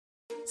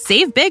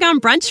Save big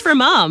on brunch for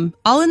mom,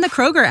 all in the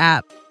Kroger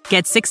app.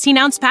 Get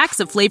 16-ounce packs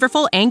of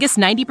flavorful Angus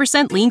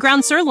 90% lean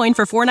ground sirloin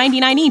for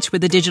 $4.99 each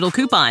with a digital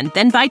coupon.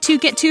 Then buy 2,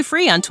 get 2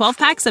 free on 12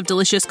 packs of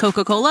delicious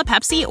Coca-Cola,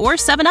 Pepsi, or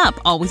 7-Up,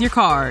 all with your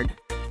card.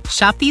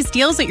 Shop these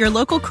deals at your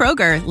local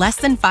Kroger, less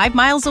than 5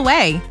 miles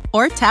away.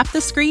 Or tap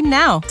the screen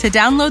now to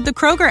download the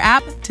Kroger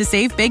app to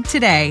save big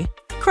today.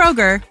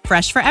 Kroger,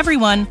 fresh for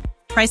everyone.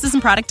 Prices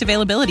and product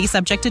availability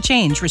subject to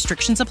change.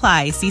 Restrictions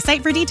apply. See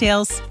site for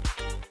details.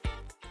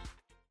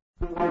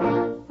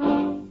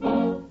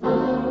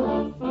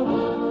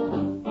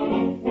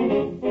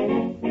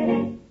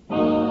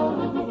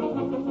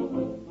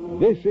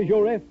 This is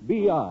your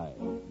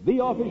FBI,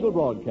 the official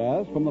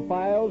broadcast from the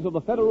files of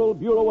the Federal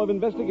Bureau of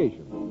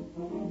Investigation.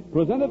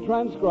 Presented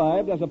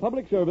transcribed as a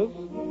public service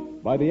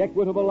by the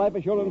Equitable Life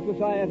Assurance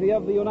Society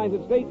of the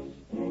United States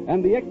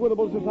and the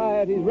Equitable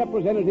Society's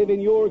representative in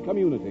your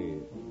community.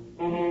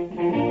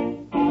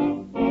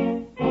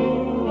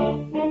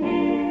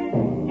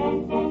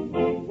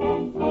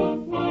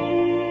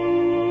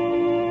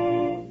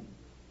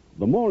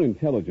 The more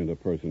intelligent a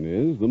person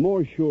is, the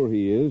more sure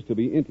he is to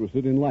be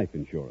interested in life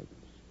insurance.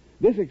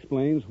 This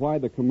explains why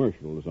the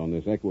commercials on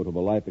this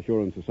Equitable Life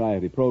Assurance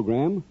Society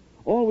program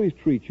always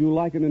treat you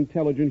like an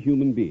intelligent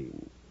human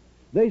being.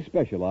 They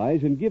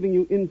specialize in giving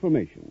you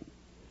information.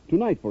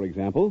 Tonight, for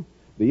example,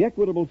 the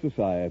Equitable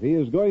Society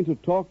is going to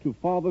talk to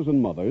fathers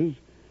and mothers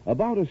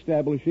about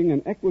establishing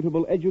an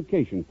equitable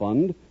education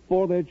fund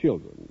for their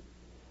children.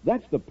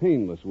 That's the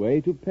painless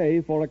way to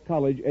pay for a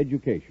college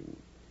education.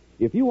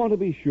 If you want to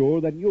be sure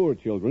that your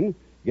children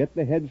get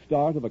the head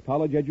start of a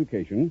college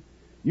education,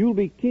 you'll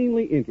be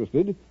keenly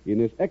interested in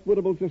this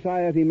Equitable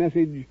Society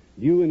message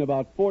due in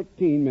about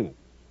 14 minutes.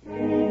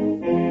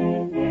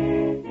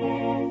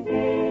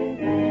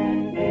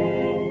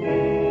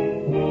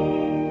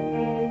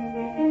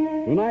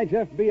 Tonight's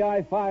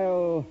FBI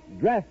file,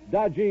 Draft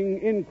Dodging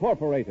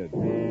Incorporated.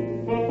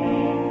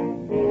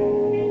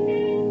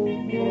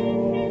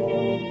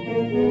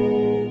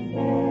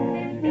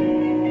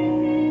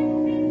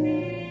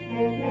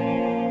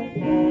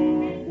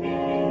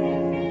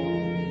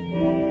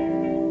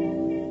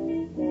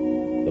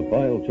 The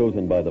file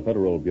chosen by the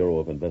Federal Bureau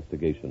of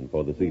Investigation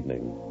for this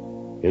evening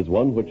is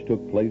one which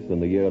took place in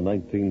the year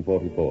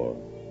 1944.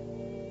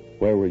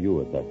 Where were you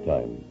at that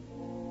time?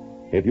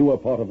 If you were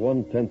part of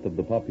 1/10 of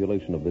the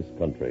population of this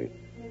country,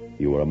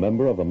 you were a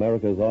member of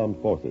America's armed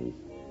forces,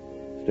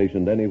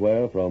 stationed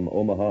anywhere from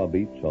Omaha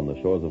Beach on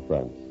the shores of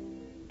France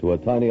to a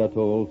tiny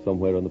atoll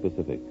somewhere in the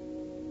Pacific.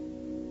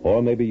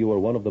 Or maybe you were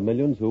one of the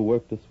millions who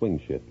worked a swing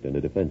shift in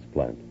a defense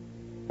plant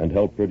and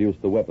helped produce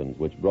the weapons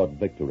which brought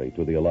victory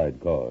to the Allied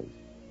cause.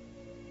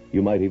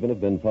 You might even have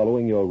been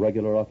following your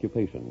regular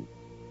occupation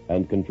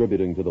and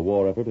contributing to the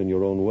war effort in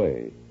your own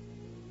way.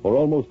 For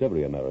almost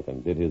every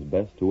American did his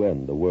best to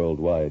end the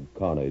worldwide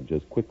carnage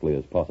as quickly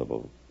as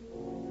possible.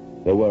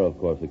 There were, of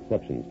course,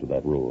 exceptions to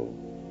that rule.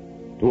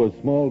 To a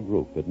small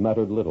group, it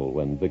mattered little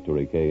when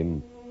victory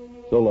came,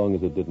 so long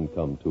as it didn't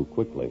come too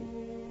quickly.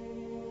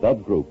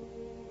 That group,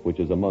 which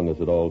is among us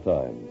at all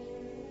times,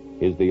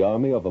 is the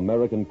army of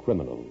American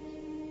criminals.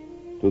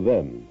 To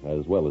them,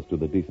 as well as to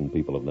the decent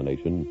people of the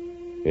nation,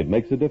 it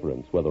makes a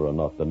difference whether or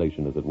not the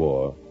nation is at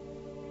war.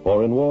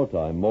 For in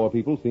wartime, more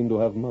people seem to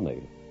have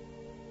money.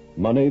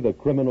 Money the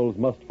criminals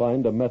must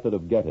find a method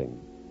of getting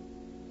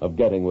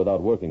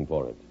without working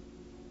for it,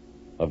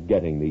 of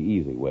getting the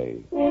easy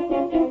way.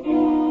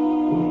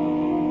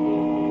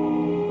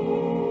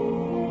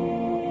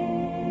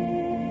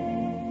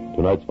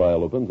 Tonight's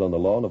file opens on the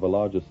lawn of a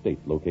large estate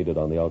located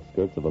on the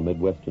outskirts of a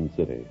Midwestern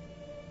city.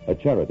 A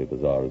charity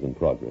bazaar is in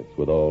progress,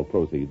 with all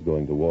proceeds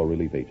going to war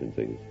relief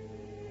agencies.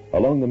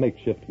 Along the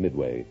makeshift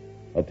midway,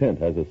 a tent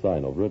has a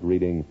sign over it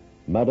reading,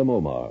 Madame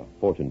Omar,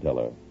 fortune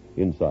teller.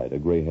 Inside, a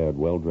gray-haired,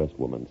 well-dressed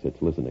woman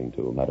sits listening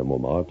to Madame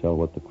Omar tell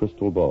what the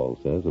crystal ball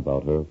says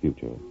about her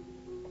future.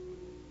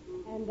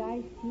 And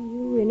I see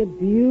you in a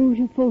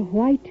beautiful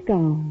white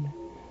gown,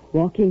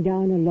 walking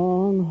down a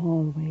long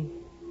hallway.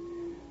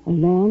 A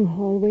long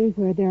hallway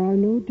where there are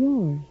no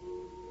doors,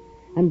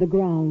 and the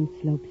ground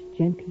slopes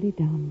gently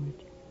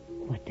downward.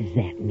 What does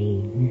that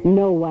mean?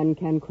 No one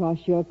can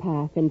cross your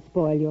path and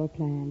spoil your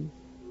plans.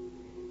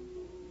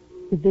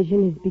 The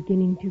vision is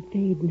beginning to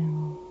fade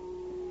now.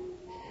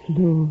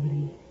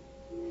 Slowly,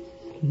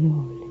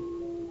 slowly,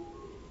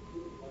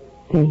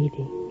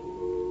 fading.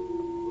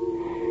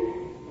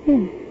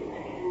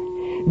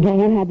 Do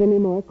you have any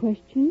more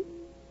questions?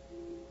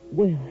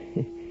 Well,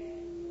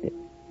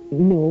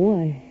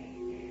 no,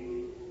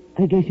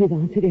 I guess you've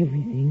answered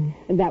everything.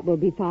 That will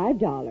be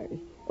 $5.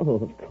 Oh,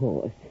 of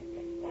course.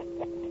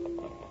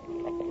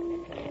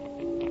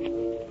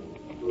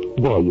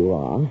 There you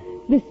are.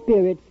 The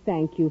spirits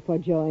thank you for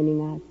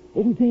joining us.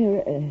 Oh,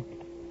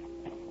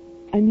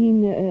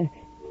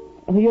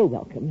 oh, you're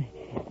welcome.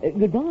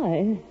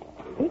 Goodbye.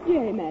 Good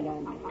day,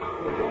 madam.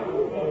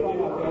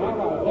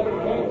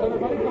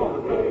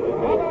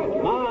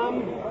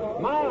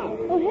 Mom!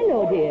 Oh,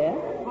 hello, dear.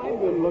 I've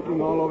been looking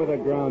looking all over the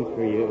grounds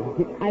for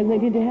you. I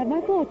went in to have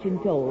my fortune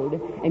told.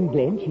 And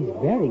Glenn, she's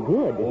very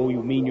good. Oh,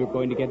 you mean you're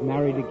going to get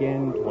married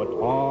again to a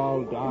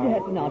tall, dark...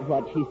 That's not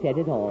what she said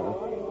at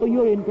all. For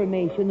your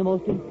information, the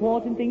most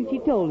important thing she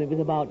told me was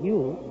about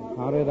you.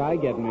 How did I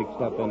get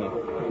mixed up in it?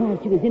 While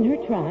she was in her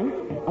trance,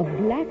 a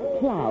black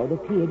cloud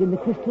appeared in the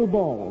crystal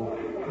ball.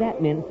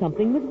 That meant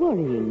something was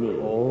worrying me.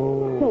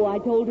 Oh. So I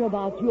told her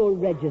about your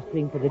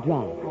registering for the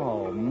draft.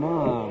 Oh,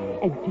 Mom.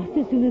 And just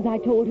as soon as I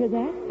told her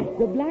that,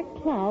 the black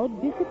cloud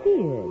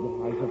disappeared.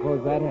 I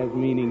suppose that has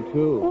meaning,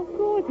 too. Of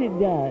course it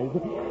does.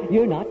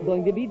 You're not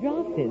going to be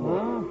drafted.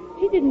 Huh?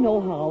 She didn't know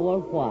how or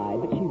why,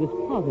 but she was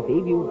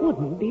positive you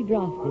wouldn't be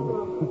drafted.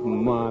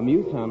 Mom,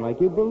 you sound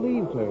like you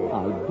believed her.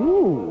 I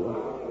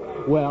do.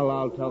 Well,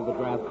 I'll tell the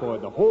draft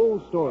board the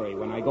whole story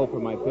when I go for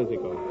my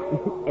physical.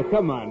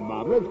 Come on,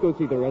 Mom. Let's go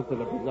see the rest of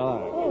the bazaar.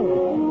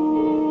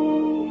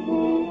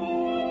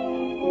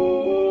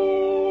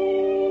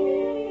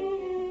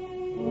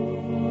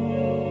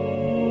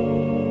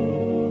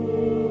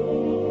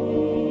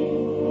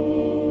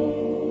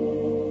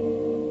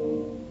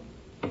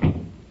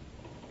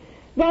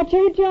 That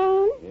you,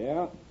 John?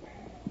 Yeah.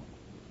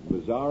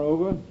 Bazaar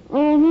over?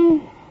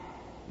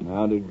 Mm-hmm.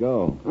 How'd it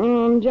go?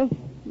 I'm just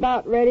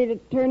about ready to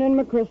turn in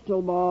my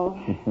crystal ball.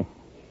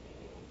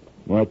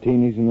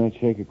 Martinis in that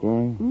shaker,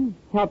 Gloria?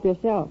 Help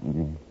yourself.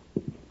 Did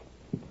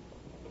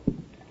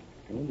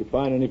you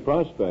find any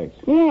prospects?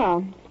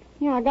 Yeah,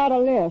 I got a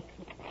list.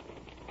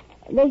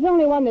 There's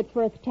only one that's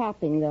worth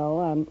tapping,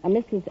 though. A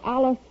Mrs.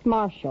 Alice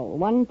Marshall,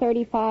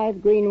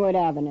 135 Greenwood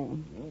Avenue.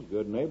 Oh,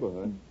 good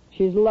neighborhood.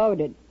 She's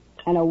loaded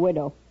and a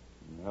widow.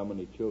 How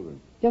many children?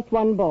 Just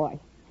one boy.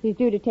 He's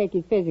due to take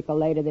his physical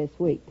later this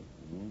week.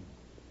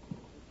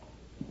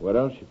 What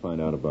else you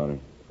find out about her?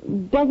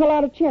 Does a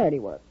lot of charity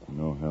work.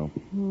 No help.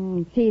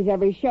 Sees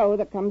every show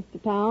that comes to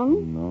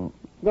town. No.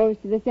 Goes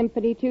to the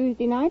symphony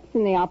Tuesday nights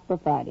and the opera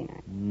Friday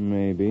night.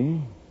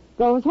 Maybe.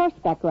 Goes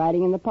horseback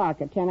riding in the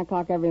park at 10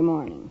 o'clock every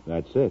morning.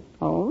 That's it.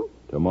 Oh?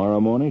 Tomorrow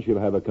morning she'll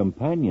have a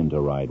companion to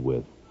ride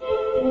with.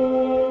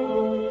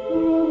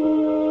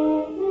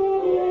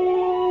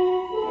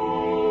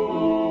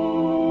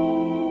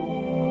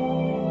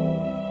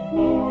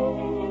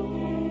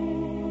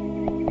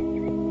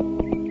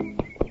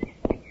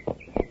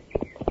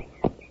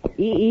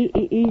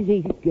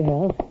 Easy,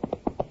 girl.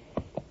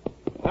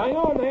 Hang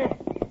on there.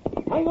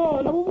 Hang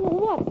on.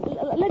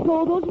 What? Let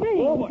go of those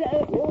reins.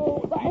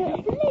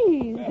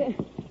 Please.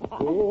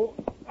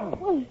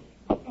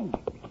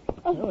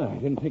 I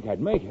didn't think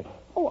I'd make it.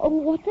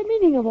 What's the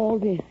meaning of all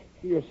this?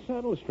 Your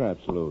saddle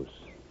strap's loose.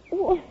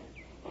 What?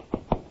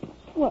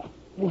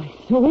 Why,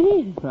 so it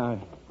is.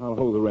 I'll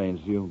hold the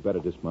reins. You better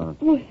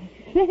dismount. Well,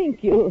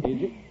 thank you.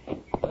 Easy.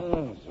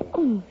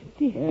 Oh,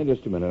 dear. Yeah,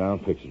 just a minute. I'll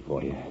fix it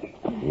for you.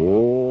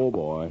 Oh,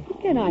 boy.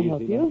 Can I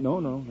help you?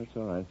 No, that's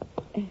all right.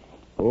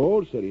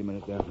 Hold steady a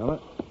minute there, fella.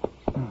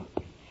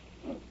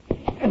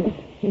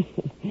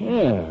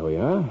 There we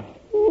are.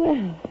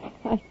 Well,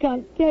 I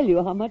can't tell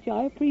you how much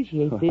I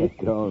appreciate this.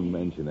 Don't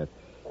mention it.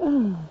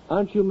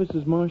 Aren't you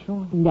Mrs.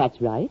 Marshall? That's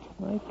right.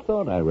 I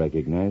thought I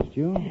recognized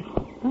you.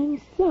 I'm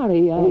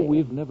sorry, Oh,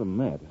 we've never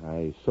met.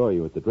 I saw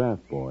you at the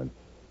draft board.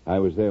 I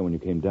was there when you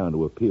came down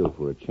to appeal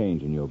for a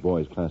change in your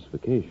boy's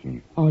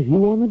classification. Are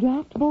you on the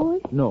draft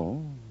board?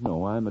 No,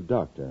 I'm a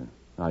doctor.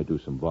 I do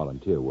some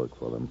volunteer work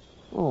for them.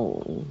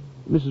 Oh.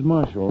 Mrs.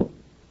 Marshall,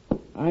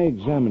 I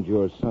examined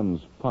your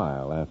son's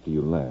file after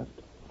you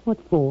left. What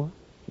for?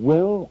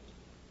 Well,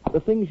 the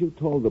things you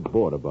told the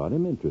board about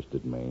him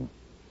interested me.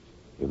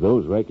 If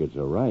those records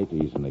are right,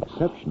 he's an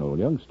exceptional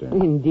youngster.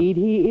 Indeed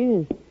he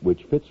is.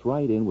 Which fits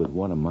right in with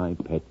one of my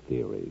pet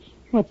theories.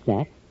 What's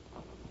that?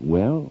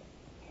 Well,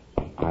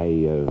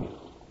 I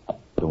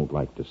don't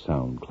like to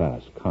sound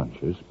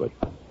class-conscious, but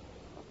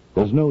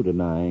there's no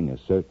denying a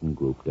certain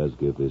group does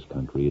give this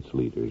country its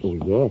leaders.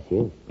 Oh,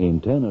 yes.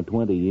 In 10 or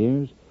 20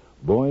 years,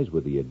 boys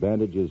with the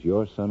advantages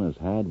your son has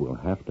had will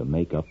have to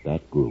make up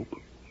that group.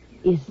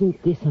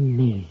 Isn't this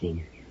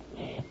amazing?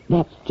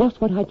 That's just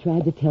what I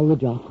tried to tell the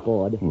draft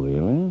board.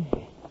 Really?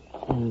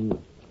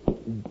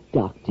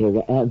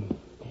 Doctor,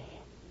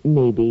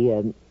 maybe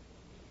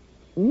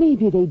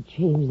they'd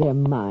change their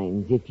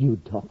minds if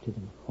you'd talk to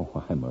them.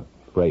 Oh, I'm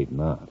afraid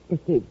not.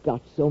 But they've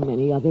got so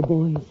many other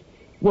boys.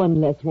 One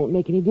less won't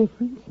make any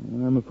difference.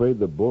 I'm afraid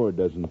the board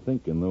doesn't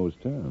think in those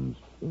terms.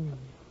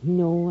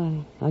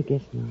 No, I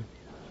guess not.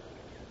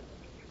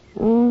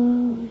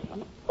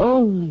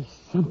 Only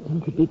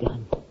something could be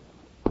done.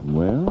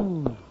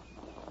 Well,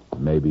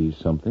 maybe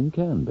something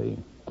can be.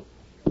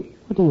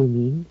 What do you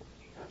mean?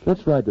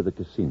 Let's ride to the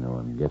casino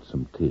and get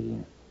some tea.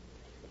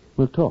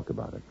 We'll talk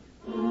about it.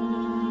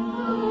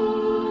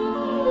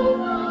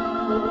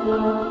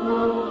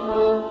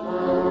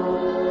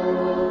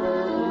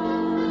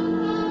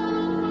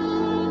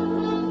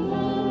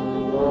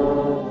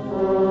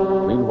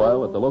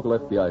 Meanwhile, at the local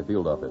FBI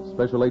field office,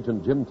 Special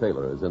Agent Jim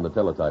Taylor is in the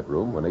teletype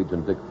room when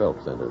Agent Dick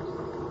Phelps enters.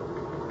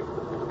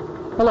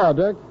 Hello,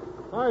 Dick.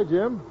 Hi,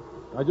 Jim.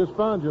 I just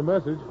found your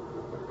message.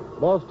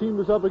 Boss teamed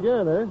us up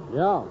again, eh?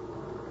 Yeah.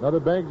 Another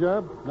bank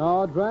job?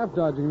 No, draft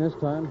dodging this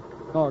time.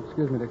 Oh,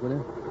 excuse me, Dick, will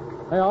you?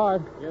 Hey,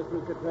 Art. Yes,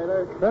 Mr.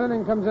 Trader? If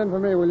anything comes in for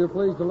me, will you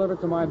please deliver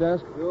it to my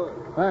desk? Sure.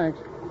 Thanks.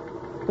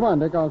 Come on,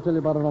 Dick. I'll tell you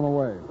about it on the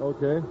way.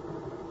 Okay.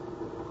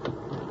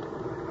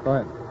 Go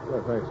ahead.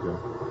 Yeah, thanks, Jim.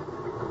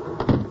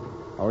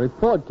 A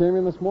report came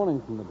in this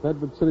morning from the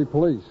Bedford City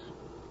Police.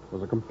 There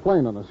was a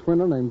complaint on a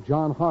swindler named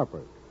John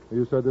Harper.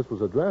 You said this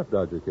was a draft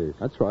dodger case.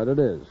 That's right, it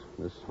is.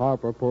 This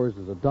Harper posed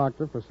as a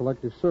doctor for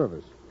selective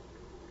service.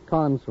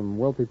 Conned some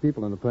wealthy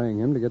people into paying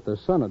him to get their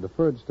son a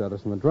deferred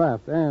status in the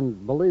draft,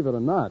 and, believe it or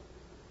not,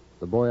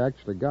 the boy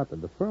actually got the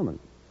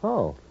deferment.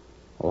 How?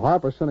 Well,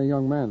 Harper sent a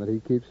young man that he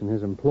keeps in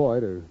his employ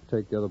to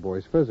take the other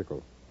boy's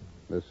physical.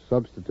 This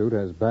substitute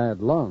has bad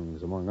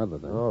lungs, among other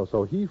things. Oh,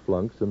 so he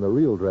flunks in the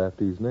real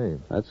draftee's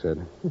name. That's it.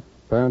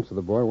 Parents of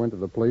the boy went to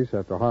the police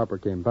after Harper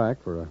came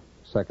back for a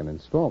second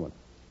installment.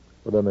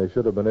 Well, then they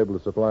should have been able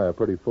to supply a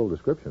pretty full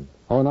description.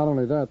 Oh, not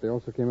only that, they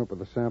also came up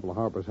with a sample of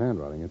Harper's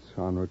handwriting. It's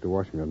en route to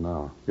Washington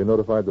now. You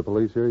notified the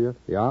police here yet?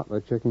 Yeah, they're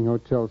checking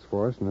hotels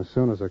for us, and as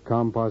soon as a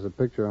composite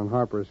picture on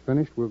Harper is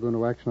finished, we'll go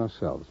into action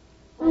ourselves.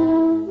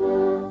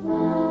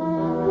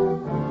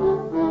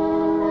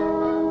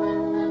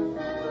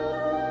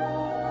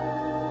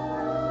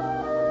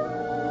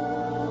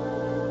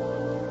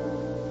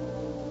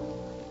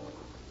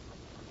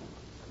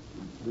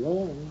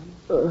 Glenn.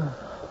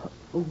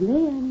 Oh,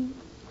 Glenn.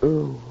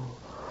 Oh,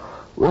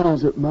 what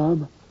is it,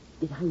 Mom?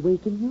 Did I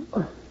waken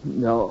you?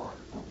 No.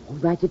 All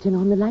right to turn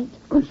on the light?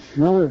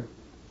 Sure.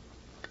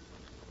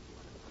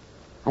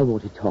 I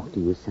want to talk to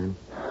you, son.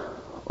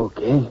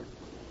 Okay.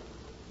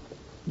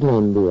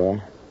 Glenn,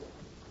 dear,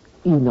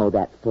 you know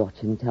that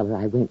fortune teller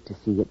I went to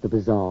see at the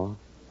bazaar.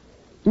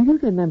 Do you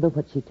remember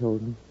what she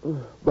told me?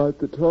 About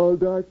the tall,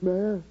 dark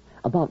mare?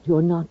 About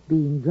your not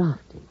being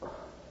drafted.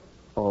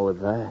 Oh,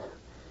 that.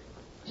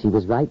 She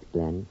was right,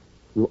 Glenn.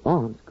 You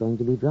aren't going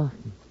to be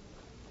drafted.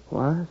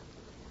 What?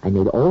 I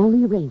made all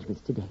the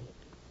arrangements today.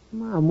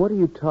 Mom, what are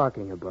you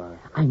talking about?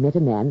 I met a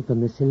man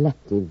from the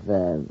selective,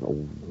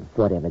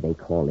 whatever they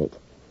call it.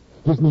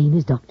 His name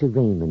is Dr.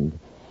 Raymond,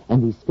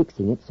 and he's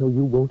fixing it so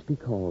you won't be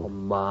Oh, called.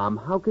 Mom,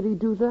 how could he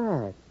do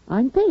that?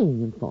 I'm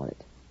paying him for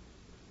it.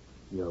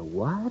 You're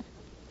what?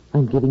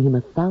 I'm giving him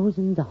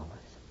 $1,000.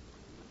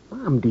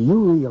 Mom, do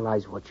you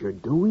realize what you're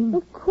doing?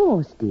 Of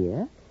course,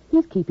 dear.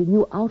 He's keeping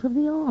you out of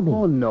the army.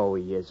 Oh, no,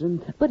 he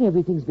isn't. But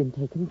everything's been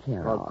taken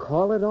care Well, of.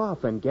 call it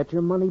off and get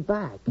your money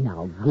back.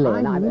 Now,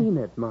 Glenn, I mean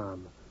it,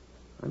 Mom.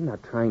 I'm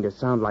not trying to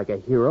sound like a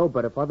hero,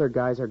 but if other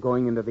guys are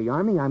going into the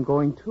army, I'm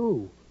going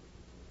too.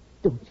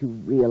 Don't you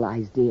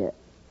realize, dear?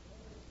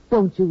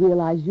 Don't you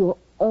realize you're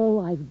all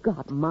I've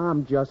got?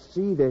 Mom, just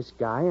see this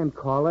guy and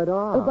call it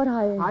off. But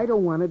I... I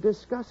don't want to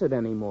discuss it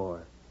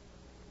anymore.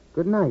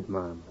 Good night,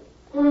 Mom.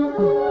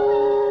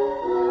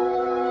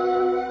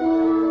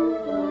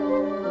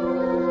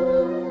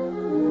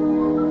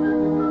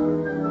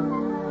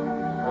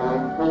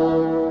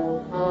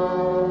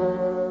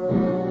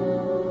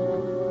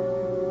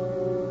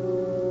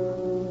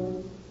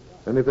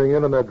 Anything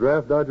in on that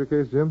draft dodger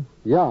case, Jim?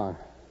 Yeah,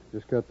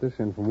 just got this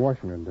in from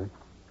Washington, Dick.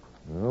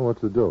 Well,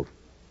 what's the dope?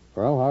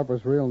 Well,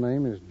 Harper's real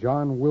name is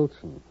John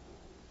Wilson.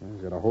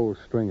 He's got a whole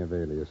string of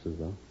aliases,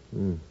 though.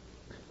 You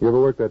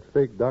ever worked that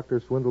fake doctor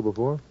swindle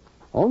before?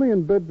 Only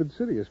in Bedford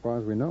City, as far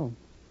as we know.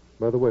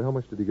 By the way, how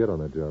much did he get on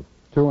that job?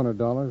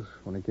 $200.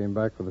 When he came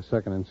back for the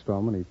second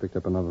installment, he picked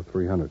up another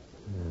 $300.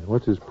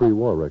 What's his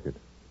pre-war record?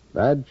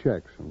 Bad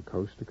checks from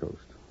coast to coast.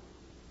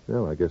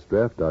 Well, I guess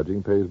draft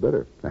dodging pays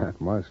better. That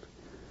must.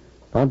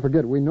 Don't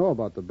forget, we know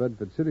about the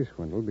Bedford City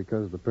swindle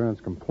because the parents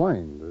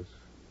complained. There's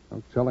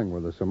no telling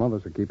whether some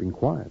others are keeping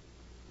quiet.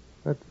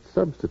 That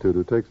substitute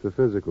who takes the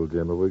physical,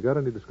 Jim, have we got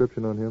any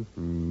description on him?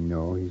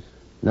 No, he's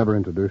never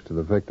introduced to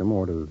the victim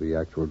or to the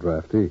actual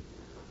draftee.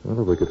 Well,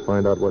 if we could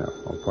find out what...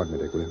 Oh, pardon me,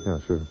 Dick, will you? Yeah,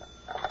 sure.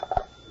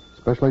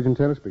 Special Agent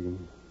Taylor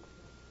speaking.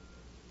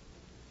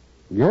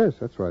 Yes,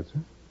 that's right, sir.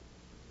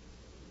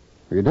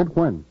 You did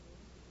when?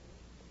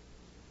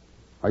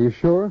 Are you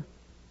sure?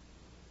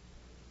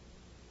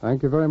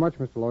 Thank you very much,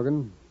 Mr.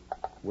 Logan.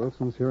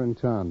 Wilson's here in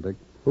town, Dick.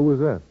 Who was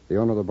that? The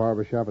owner of the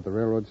barber shop at the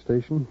railroad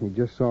station. He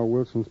just saw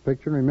Wilson's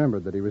picture and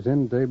remembered that he was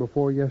in day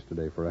before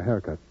yesterday for a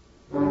haircut.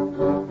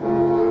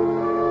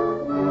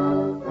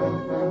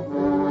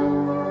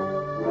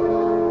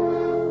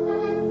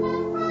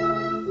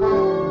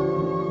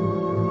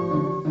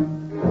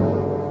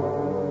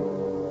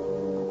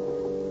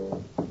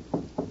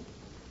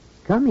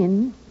 Come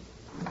in.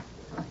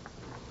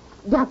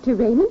 Dr.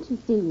 Raymond to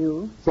see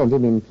you. Send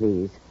him in,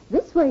 please.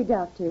 This way,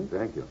 Doctor.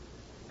 Thank you.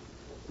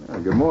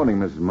 Good morning,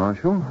 Mrs.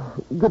 Marshall.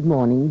 Good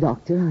morning,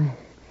 Doctor.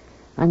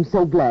 I'm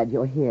so glad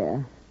you're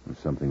here. Is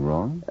something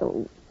wrong?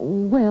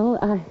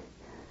 Well,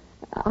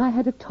 I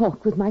had a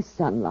talk with my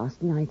son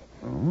last night.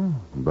 Oh,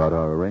 about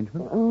our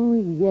arrangement? Oh,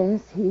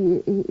 yes.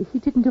 He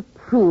didn't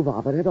approve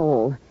of it at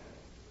all.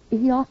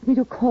 He asked me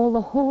to call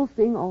the whole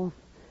thing off.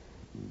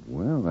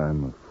 Well,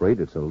 I'm afraid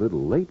it's a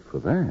little late for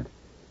that.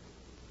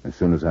 As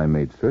soon as I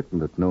made certain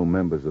that no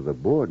members of the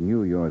board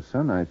knew your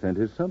son, I sent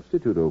his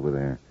substitute over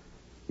there.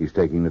 He's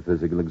taking the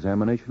physical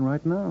examination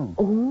right now.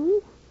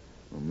 Oh?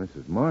 Well,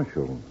 Mrs.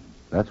 Marshall,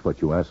 That's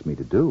what you asked me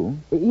to do.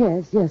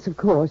 Yes, of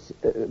course.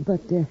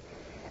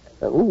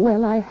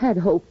 Well, I had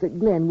hoped that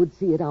Glenn would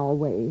see it our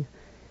way.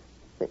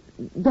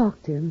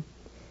 Doctor,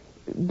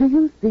 do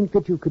you think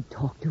that you could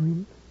talk to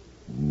him?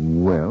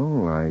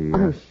 Well,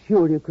 I'm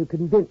sure you could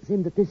convince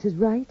him that this is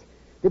right,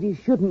 that he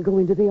shouldn't go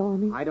into the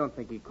Army. I don't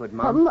think he could,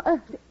 Mom.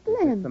 Glenn.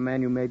 Is this the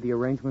man you made the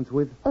arrangements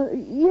with?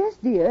 Yes,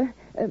 dear.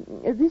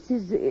 This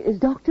is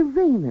Dr.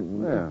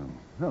 Raymond. Well,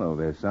 hello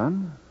there,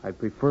 son. I'd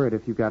prefer it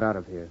if you got out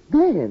of here.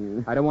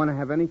 Glenn. I don't want to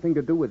have anything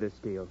to do with this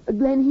deal.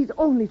 Glenn, he's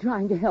only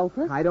trying to help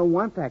us. I don't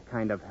want that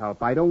kind of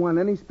help. I don't want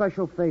any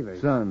special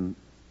favors. Son,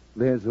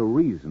 there's a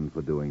reason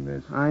for doing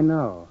this. I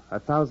know.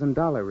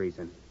 $1,000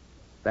 reason.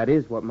 That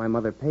is what my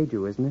mother paid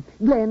you, isn't it?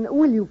 Glenn,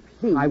 will you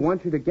please? I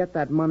want you to get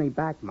that money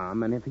back,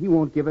 Mom, and if he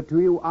won't give it to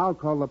you, I'll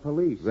call the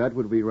police. That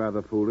would be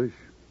rather foolish.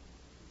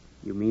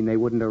 You mean they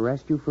wouldn't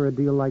arrest you for a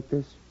deal like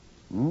this?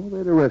 Oh,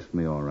 they'd arrest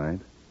me, all right.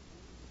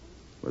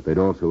 But they'd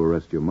also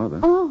arrest your mother.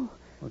 Oh.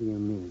 What do you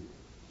mean?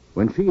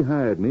 When she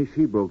hired me,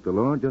 she broke the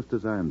law just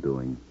as I'm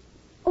doing.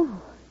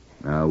 Oh.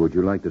 Now, would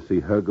you like to see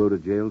her go to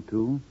jail,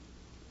 too?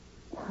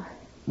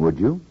 Would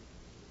you?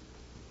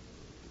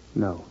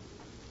 No.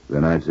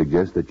 Then I'd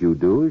suggest that you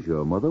do as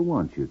your mother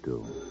wants you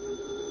to.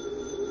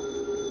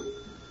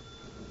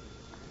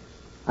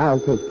 I'll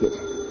take it.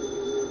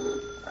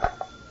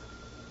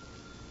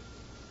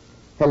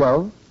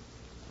 Hello?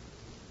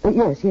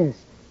 Yes.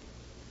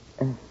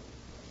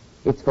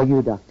 It's for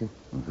you, Doctor.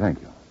 Well,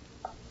 thank you.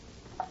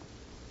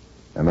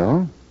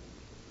 Hello?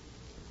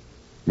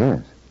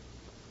 Yes.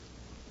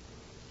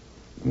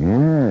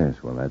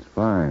 Yes, well, that's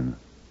fine.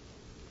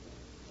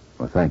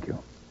 Well, thank you.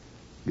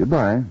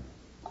 Goodbye.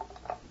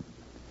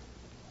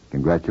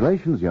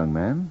 Congratulations, young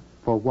man.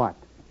 For what?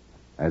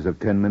 As of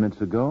 10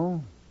 minutes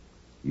ago,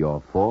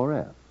 you're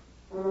 4F.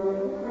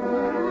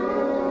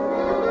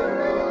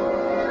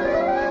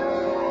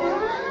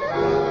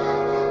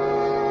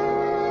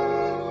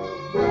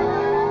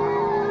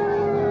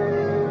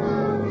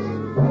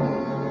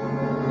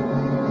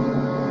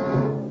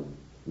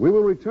 We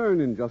will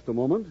return in just a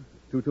moment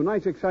to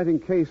tonight's exciting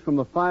case from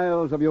the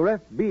files of your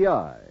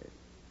FBI.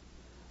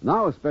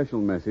 Now a special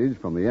message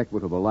from the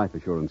Equitable Life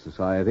Assurance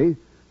Society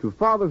to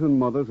fathers and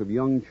mothers of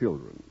young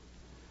children.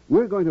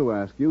 We're going to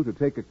ask you to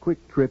take a quick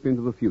trip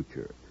into the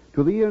future,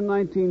 to the year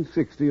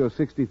 1960 or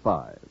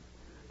 65,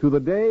 to the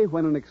day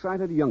when an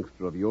excited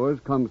youngster of yours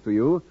comes to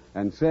you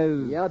and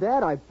says, "Yeah,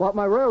 Dad, I bought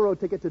my railroad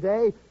ticket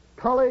today.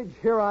 College,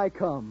 here I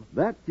come."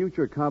 That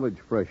future college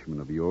freshman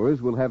of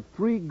yours will have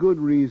 3 good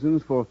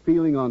reasons for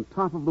feeling on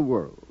top of the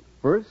world.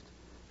 First,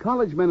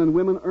 college men and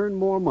women earn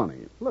more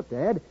money. Look,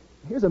 Dad,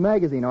 here's a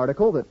magazine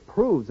article that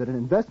proves that an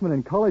investment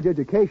in college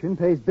education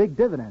pays big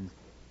dividends.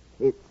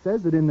 It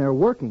says that in their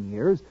working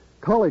years,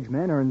 college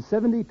men earn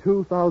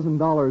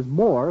 $72,000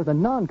 more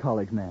than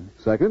non-college men.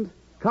 Second,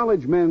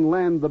 college men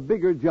land the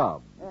bigger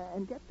job.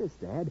 And get this,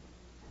 Dad.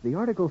 The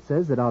article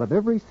says that out of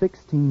every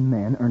 16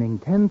 men earning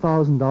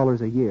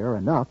 $10,000 a year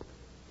and up,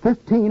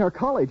 15 are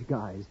college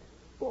guys.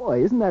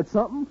 Boy, isn't that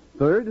something?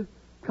 Third,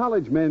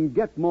 college men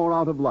get more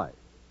out of life.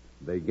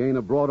 They gain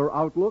a broader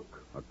outlook,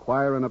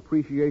 acquire an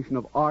appreciation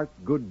of art,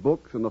 good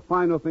books, and the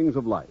finer things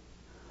of life.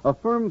 A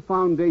firm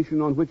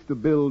foundation on which to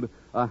build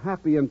a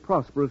happy and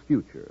prosperous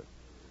future.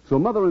 So,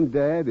 Mother and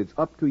Dad, it's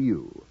up to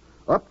you.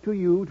 Up to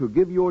you to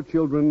give your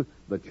children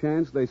the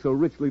chance they so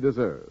richly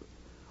deserve.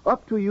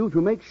 Up to you to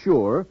make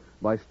sure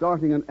by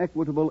starting an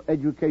Equitable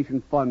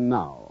Education Fund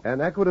now. An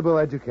Equitable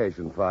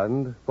Education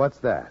Fund? What's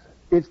that?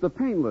 It's the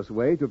painless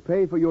way to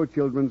pay for your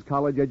children's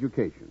college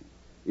education.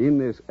 In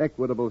this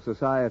Equitable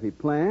Society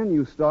plan,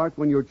 you start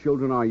when your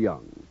children are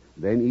young.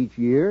 Then each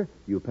year,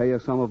 you pay a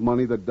sum of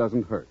money that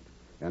doesn't hurt,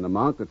 an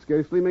amount that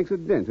scarcely makes a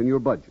dent in your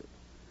budget.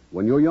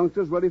 When your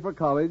youngster's ready for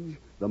college,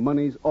 the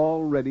money's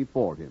all ready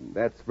for him.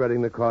 That's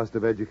spreading the cost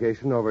of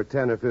education over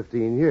 10 or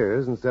 15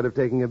 years instead of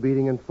taking a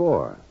beating in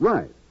 4.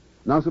 Right.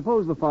 Now,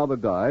 suppose the father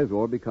dies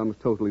or becomes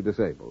totally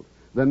disabled.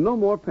 Then no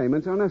more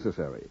payments are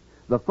necessary.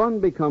 The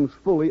fund becomes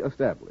fully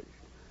established.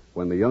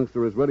 When the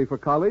youngster is ready for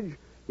college,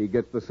 he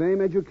gets the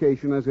same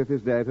education as if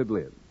his dad had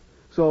lived.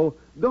 So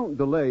don't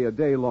delay a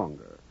day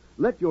longer.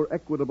 Let your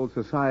Equitable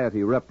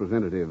Society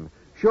representative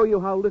show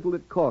you how little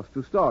it costs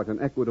to start an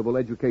Equitable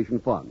Education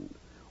Fund.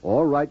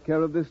 Or write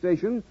care of this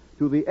station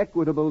to the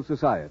Equitable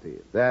Society.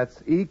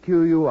 That's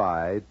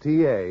EQUITABLE.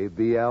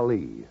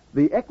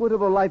 The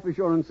Equitable Life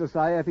Assurance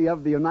Society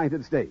of the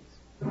United States.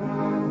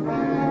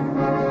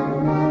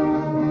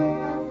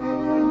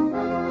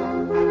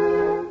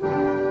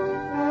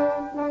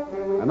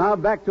 And now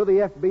back to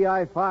the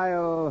FBI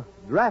file,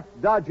 Draft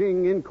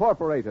Dodging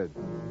Incorporated.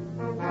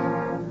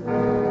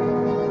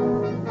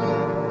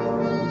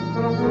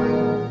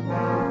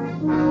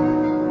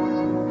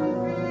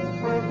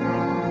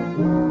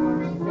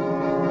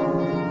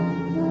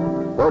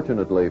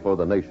 Fortunately for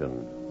the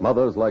nation,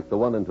 mothers like the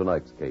one in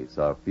tonight's case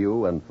are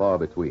few and far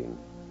between.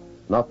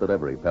 Not that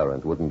every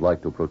parent wouldn't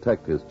like to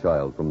protect his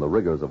child from the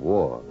rigors of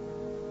war,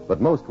 but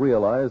most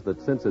realize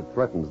that since it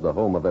threatens the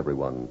home of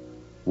everyone,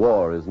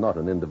 war is not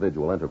an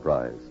individual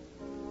enterprise.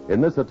 In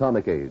this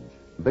atomic age,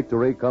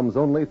 victory comes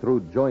only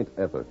through joint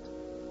effort.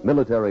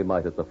 Military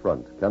might at the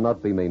front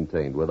cannot be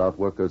maintained without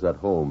workers at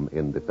home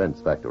in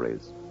defense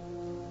factories.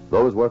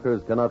 Those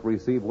workers cannot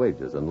receive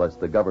wages unless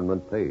the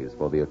government pays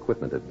for the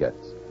equipment it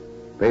gets,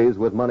 pays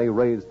with money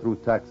raised through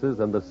taxes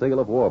and the sale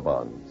of war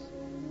bonds.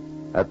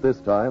 At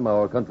this time,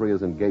 our country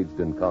is engaged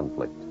in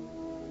conflict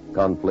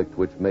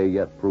which may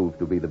yet prove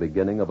to be the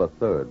beginning of a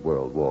third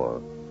world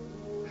war.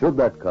 Should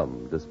that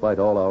come, despite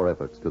all our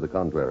efforts to the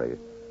contrary,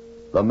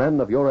 the men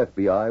of your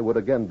FBI would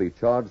again be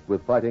charged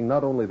with fighting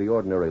not only the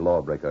ordinary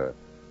lawbreaker,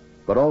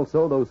 but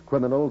also those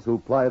criminals who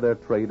ply their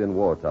trade in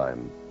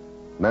wartime,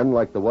 men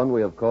like the one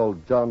we have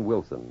called John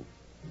Wilson.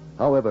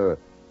 However,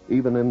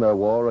 even in their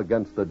war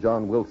against the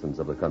John Wilsons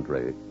of the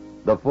country,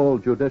 the full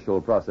judicial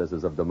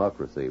processes of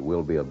democracy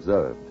will be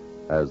observed,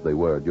 as they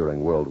were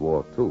during World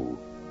War II,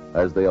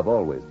 as they have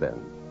always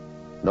been.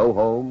 No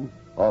home,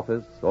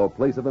 office, or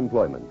place of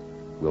employment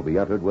will be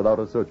entered without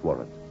a search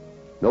warrant.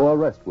 No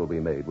arrest will be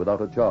made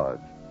without a charge,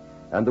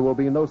 and there will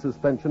be no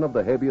suspension of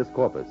the habeas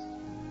corpus.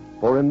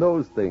 For in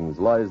those things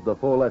lies the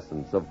full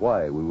essence of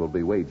why we will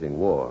be waging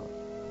war.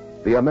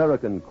 The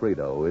American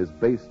credo is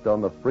based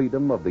on the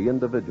freedom of the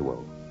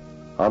individual,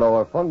 on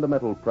our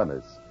fundamental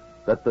premise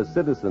that the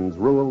citizens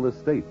rule the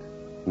state,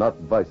 not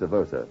vice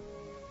versa.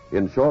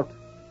 In short,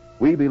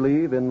 we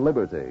believe in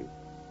liberty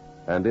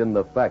and in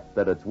the fact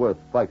that it's worth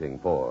fighting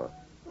for.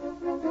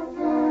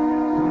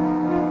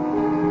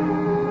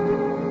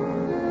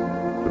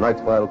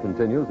 Tonight's file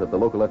continues at the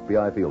local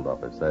FBI field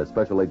office as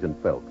Special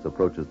Agent Phelps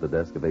approaches the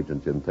desk of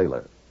Agent Jim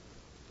Taylor.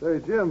 Say,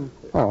 Jim.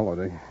 Oh,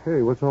 Lordy.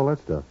 Hey, what's all that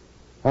stuff?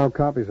 All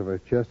copies of a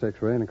chest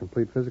x-ray and a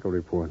complete physical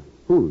report.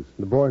 Whose?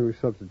 The boy who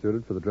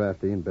substituted for the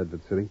draftee in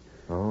Bedford City.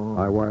 Oh.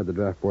 I wired the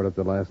draft board up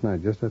there last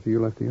night, just after you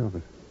left the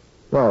office.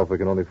 Well, if we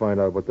can only find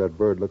out what that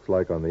bird looks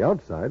like on the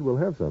outside, we'll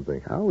have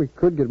something. Well, we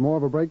could get more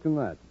of a break than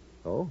that.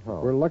 Oh,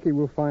 how? We're lucky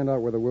we'll find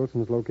out where the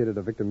Wilsons located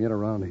a victim yet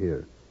around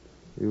here.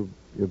 You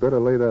better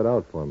lay that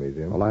out for me,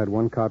 Jim. Well, I had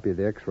one copy of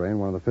the x-ray and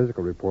one of the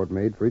physical report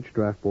made for each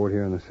draft board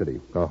here in the city.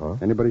 Uh-huh.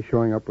 Anybody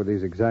showing up with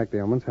these exact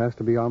ailments has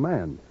to be our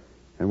man.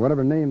 And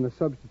whatever name the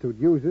substitute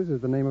uses is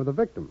the name of the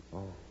victim.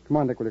 Oh. Come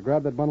on, Dick, will you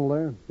grab that bundle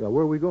there? Yeah,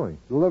 where are we going?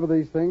 Deliver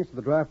these things to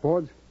the draft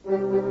boards.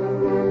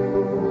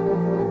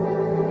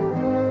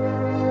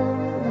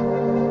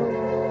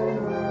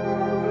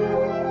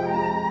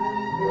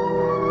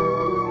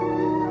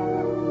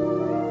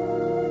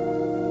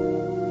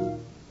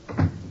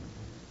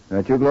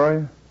 That you,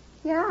 Gloria?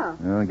 Yeah.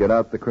 Well, get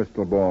out the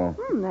crystal ball.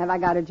 Have I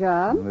got a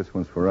job? Well, this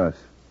one's for us.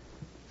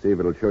 See if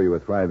it'll show you a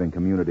thriving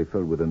community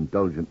filled with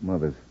indulgent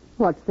mothers.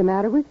 What's the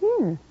matter with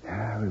here?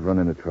 We've run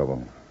into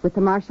trouble. With the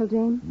Marshal,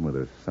 James? With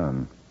her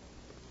son.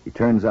 He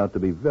turns out to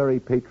be very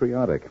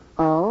patriotic.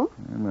 Oh?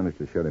 I managed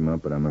to shut him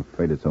up, but I'm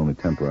afraid it's only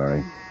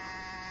temporary.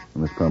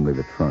 And it's probably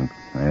the trunk.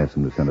 I asked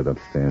him to send it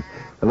upstairs.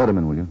 Let him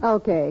in, will you?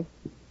 Okay.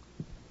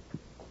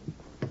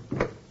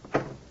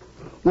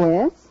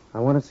 Yes? I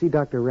want to see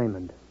Dr.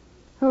 Raymond.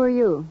 Who are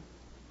you?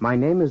 My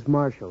name is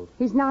Marshall.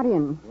 He's not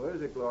in. Where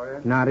is it,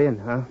 Gloria? Not in,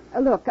 huh?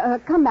 Look,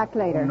 come back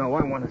later. No,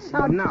 I want to see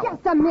him now.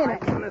 Just a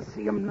minute. I want to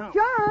see him now.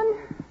 John!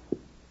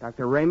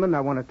 Dr. Raymond,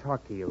 I want to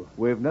talk to you.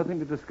 We have nothing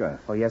to discuss.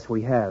 Oh, yes,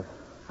 we have.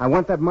 I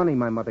want that money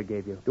my mother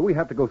gave you. Do we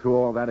have to go through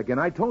all that again?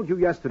 I told you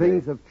yesterday.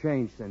 Things have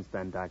changed since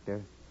then,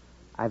 Doctor.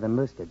 I've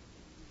enlisted.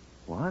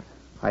 What?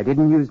 I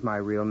didn't use my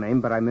real name,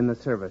 but I'm in the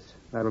service.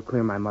 That'll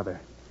clear my mother.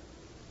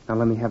 Now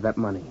let me have that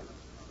money.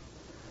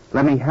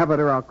 Let me have it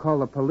or I'll call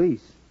the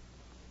police.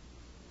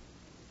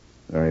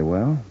 Very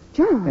well.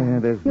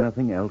 John. There's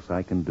nothing else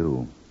I can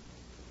do.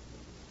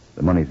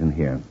 The money's in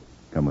here.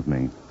 Come with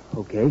me.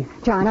 Okay.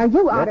 John, are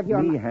you out of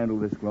your... Let me handle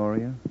this,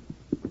 Gloria.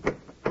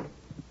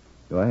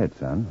 Go ahead,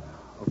 son.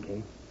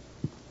 Okay.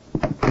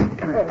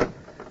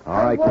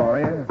 All right,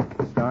 Gloria.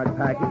 Start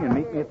packing and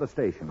meet me at the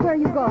station. Where are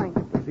you going?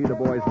 To see the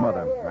boy's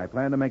mother. I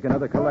plan to make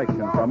another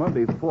collection from her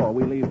before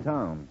we leave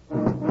town.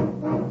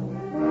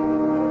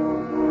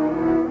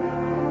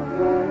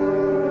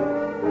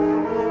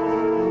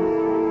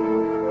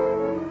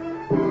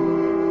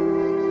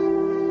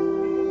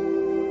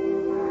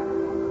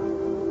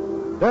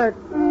 Dick!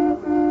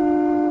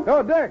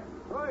 Go, Dick!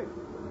 Right.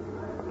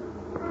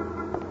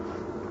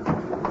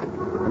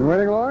 Been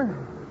waiting long?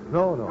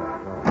 No.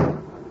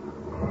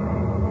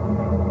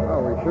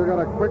 Oh, we sure got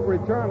a quick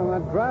return on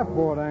that draft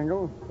board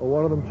angle. Oh,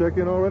 one of them check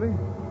in already?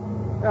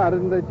 Yeah,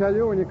 didn't they tell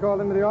you when you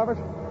called into the office?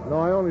 No,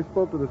 I only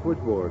spoke to the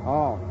switchboard.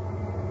 Oh.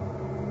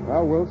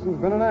 Well,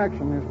 Wilson's been in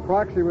action. His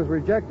proxy was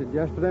rejected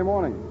yesterday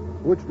morning.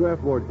 Which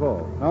draft board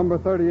called? Number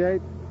 38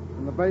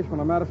 in the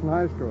basement of Madison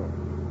High School.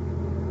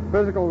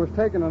 Physical was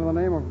taken under the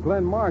name of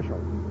Glenn Marshall.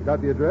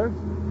 Got the address?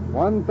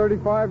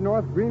 135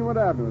 North Greenwood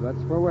Avenue.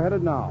 That's where we're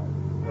headed now.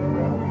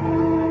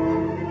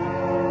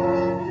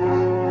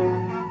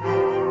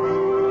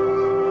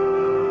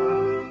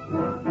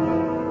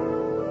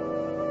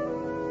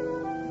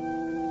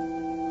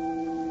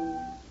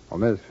 Oh,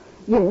 miss.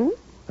 Yes?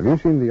 Have you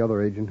seen the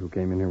other agent who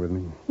came in here with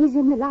me? He's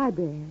in the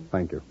library.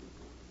 Thank you.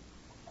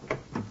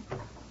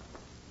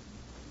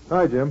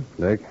 Hi, Jim.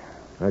 Dick,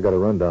 I got a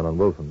rundown on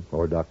Wilson,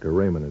 or Dr.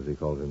 Raymond, as he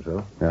calls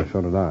himself. Yeah,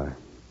 so did I.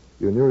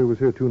 You knew he was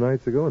here 2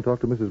 nights ago and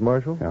talked to Mrs.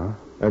 Marshall? Yeah.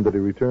 And that he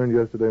returned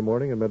yesterday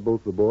morning and met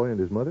both the boy and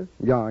his mother?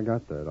 Yeah, I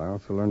got that. I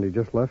also learned he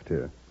just left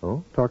here.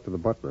 Oh? Talked to the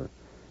butler.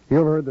 He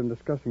overheard them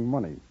discussing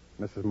money.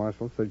 Mrs.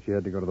 Marshall said she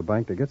had to go to the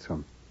bank to get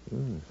some.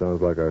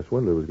 Sounds like our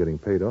swindler was getting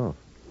paid off.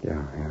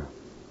 Yeah.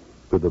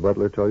 Could the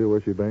butler tell you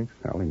where she banks?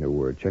 I only knew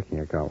where her checking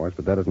account was,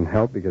 but that doesn't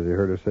help because he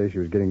heard her say she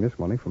was getting this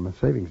money from a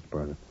savings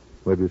deposit.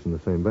 Maybe it's in the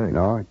same bank.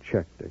 No, I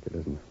checked, Dick. It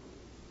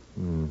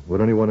isn't.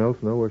 Would anyone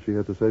else know where she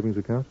has a savings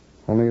account?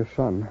 Only his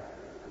son.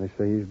 They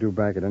say he's due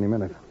back at any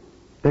minute.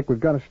 Dick, we've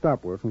got to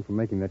stop Wilson from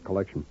making that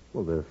collection.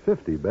 Well, there are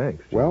 50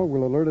 banks. Jim. Well,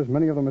 we'll alert as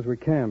many of them as we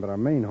can, but our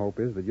main hope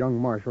is that young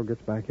Marshall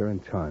gets back here in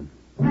time.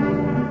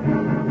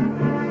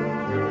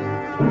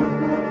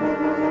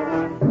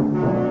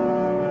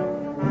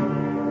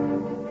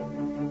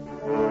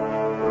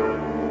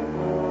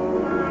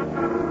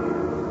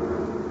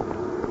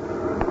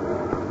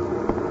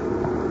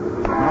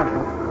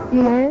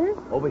 Yes?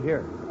 Over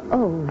here.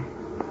 Oh,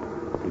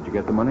 Did you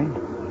get the money?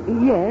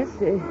 yes.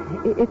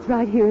 It's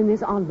right here in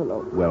this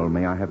envelope. Well,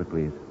 may I have it,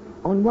 please?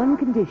 On one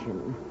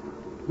condition.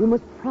 You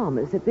must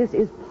promise that this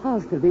is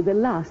positively the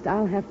last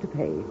I'll have to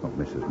pay. Oh,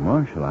 Mrs.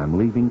 Marshall, I'm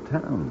leaving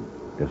town.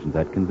 Doesn't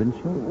that convince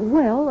you?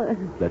 Well,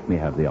 Let me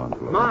have the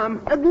envelope. Mom!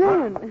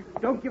 Glenn.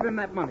 Don't give him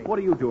that money. What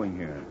are you doing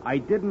here? I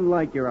didn't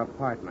like your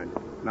apartment.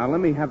 Now,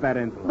 let me have that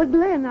envelope. But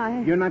Glenn,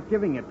 I... You're not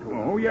giving it to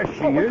him. Oh, yes,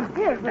 she is.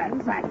 Here, Glenn.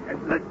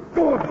 Let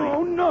go of me.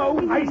 Oh,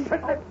 no. I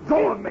said let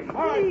go of me.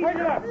 All right, break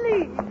it up.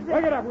 Please.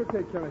 Break it up. We'll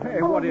take care of it.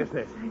 Hey, what is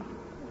this?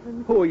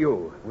 Who are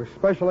you? We're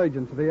special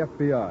agents of the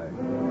FBI.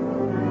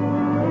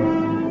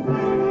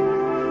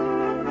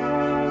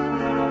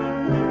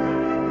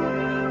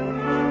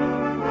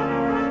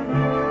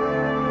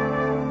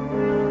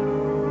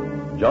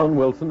 John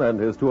Wilson and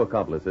his 2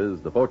 accomplices,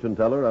 the fortune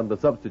teller and the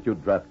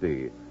substitute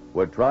draftee,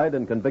 were tried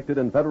and convicted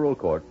in federal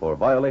court for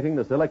violating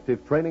the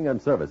Selective Training and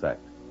Service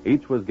Act.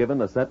 Each was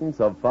given a sentence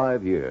of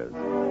 5 years.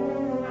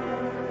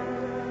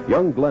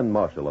 Young Glenn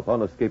Marshall,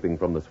 upon escaping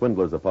from the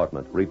swindler's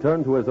apartment,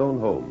 returned to his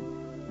own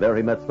home. There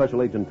he met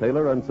Special Agent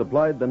Taylor and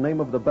supplied the name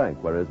of the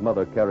bank where his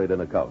mother carried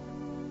an account.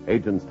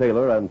 Agents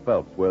Taylor and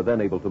Phelps were then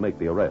able to make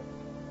the arrest.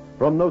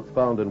 From notes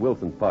found in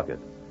Wilson's pocket,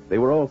 they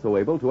were also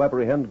able to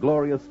apprehend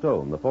Gloria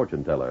Stone, the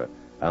fortune teller,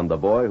 and the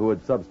boy who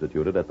had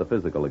substituted at the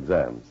physical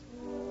exams.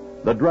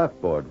 The draft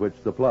board which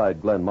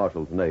supplied Glenn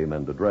Marshall's name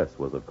and address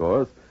was, of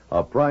course,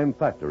 a prime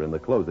factor in the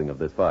closing of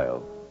this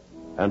file.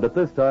 And at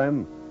this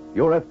time,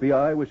 your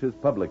FBI wishes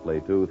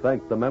publicly to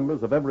thank the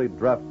members of every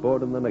draft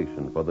board in the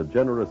nation for the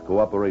generous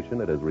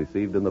cooperation it has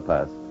received in the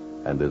past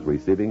and is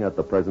receiving at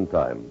the present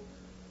time.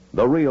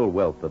 The real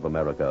wealth of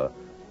America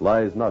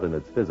lies not in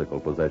its physical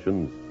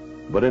possessions,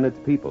 but in its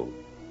people.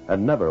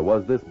 And never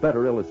was this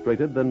better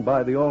illustrated than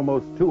by the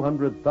almost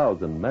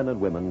 200,000 men and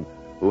women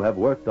who have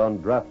worked on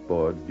draft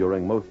boards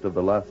during most of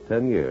the last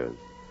 10 years.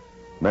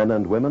 Men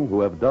and women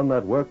who have done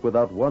that work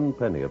without 1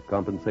 penny of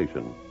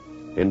compensation.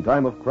 In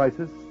time of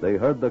crisis, they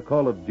heard the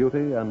call of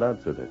duty and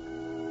answered it.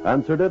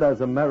 Answered it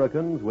as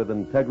Americans with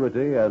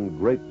integrity and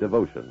great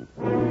devotion.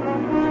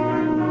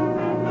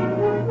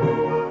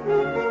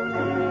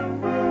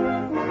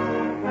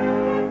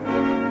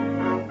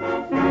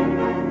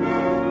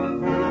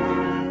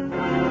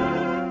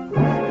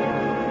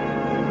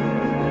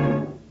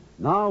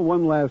 Now,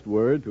 one last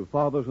word to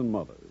fathers and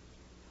mothers.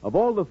 Of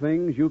all the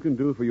things you can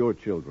do for your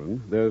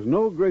children, there's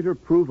no greater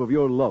proof of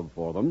your love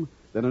for them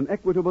than an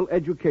equitable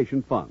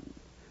education fund.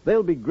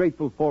 They'll be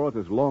grateful for it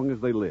as long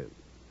as they live.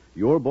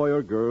 Your boy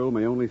or girl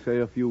may only say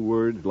a few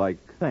words like,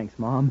 Thanks,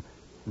 Mom.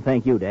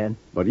 Thank you, Dad.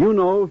 but you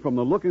know from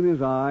the look in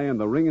his eye and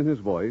the ring in his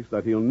voice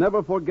that he'll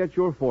never forget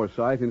your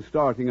foresight in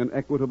starting an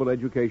equitable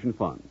education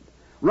fund.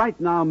 Right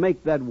now,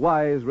 make that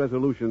wise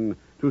resolution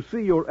to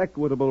see your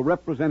equitable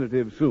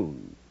representative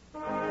soon.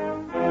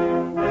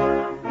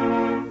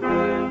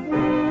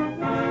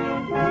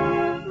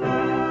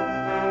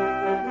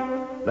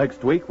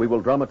 Next week, we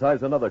will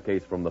dramatize another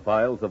case from the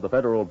files of the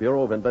Federal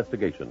Bureau of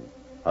Investigation.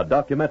 A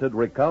documented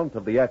recount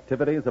of the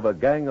activities of a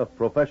gang of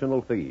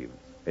professional thieves.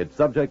 Its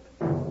subject,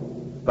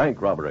 bank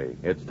robbery.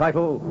 Its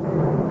title,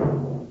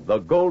 The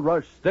Gold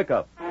Rush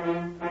Stick-Up.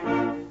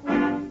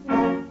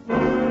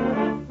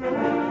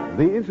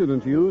 The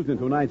incidents used in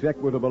tonight's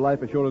Equitable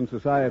Life Assurance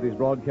Society's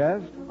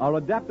broadcast are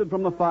adapted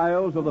from the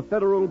files of the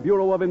Federal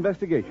Bureau of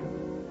Investigation.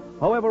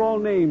 However, all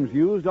names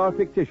used are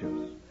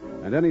fictitious,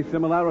 and any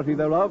similarity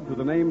thereof to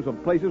the names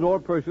of places or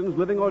persons,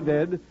 living or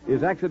dead,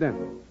 is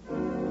accidental.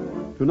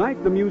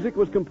 Tonight, the music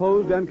was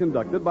composed and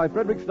conducted by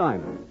Frederick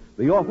Steiner.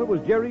 The author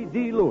was Jerry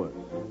D. Lewis.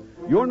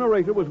 Your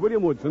narrator was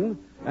William Woodson,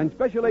 and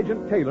Special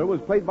Agent Taylor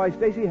was played by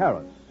Stacey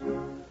Harris.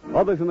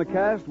 Others in the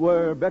cast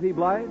were Betty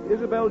Blythe,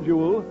 Isabel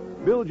Jewell,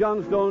 Bill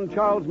Johnstone,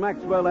 Charles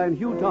Maxwell, and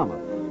Hugh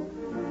Thomas.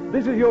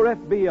 This Is Your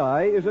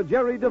FBI is a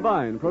Jerry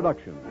Devine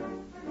production.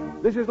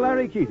 This is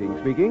Larry Keating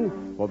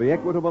speaking for the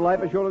Equitable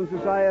Life Assurance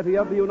Society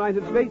of the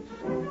United States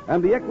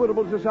and the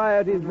Equitable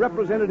Society's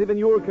representative in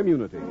your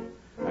community,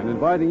 and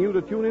inviting you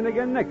to tune in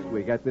again next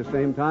week at this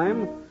same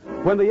time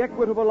when the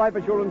Equitable Life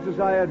Assurance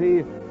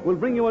Society will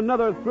bring you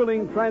another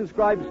thrilling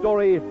transcribed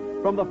story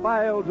from the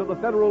files of the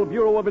Federal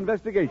Bureau of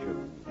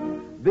Investigation.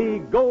 The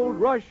Gold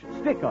Rush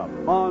Stick-Up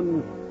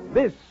on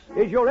This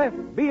Is Your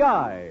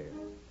FBI.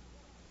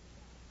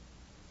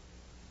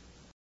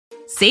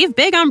 Save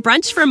big on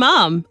brunch for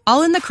mom,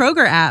 all in the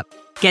Kroger app.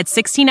 Get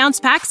 16-ounce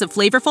packs of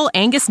flavorful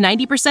Angus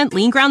 90%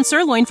 lean ground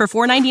sirloin for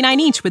 $4.99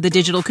 each with a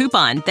digital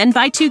coupon. Then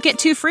buy 2, get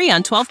 2 free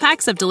on 12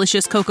 packs of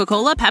delicious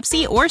Coca-Cola,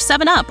 Pepsi, or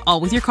 7-Up, all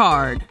with your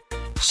card.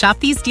 Shop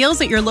these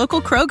deals at your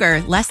local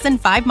Kroger, less than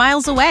 5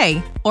 miles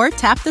away. Or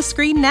tap the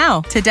screen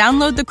now to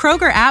download the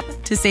Kroger app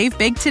to save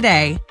big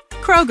today.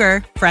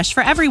 Kroger, fresh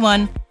for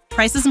everyone.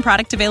 Prices and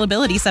product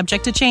availability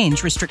subject to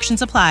change.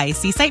 Restrictions apply.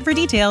 See site for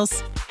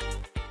details.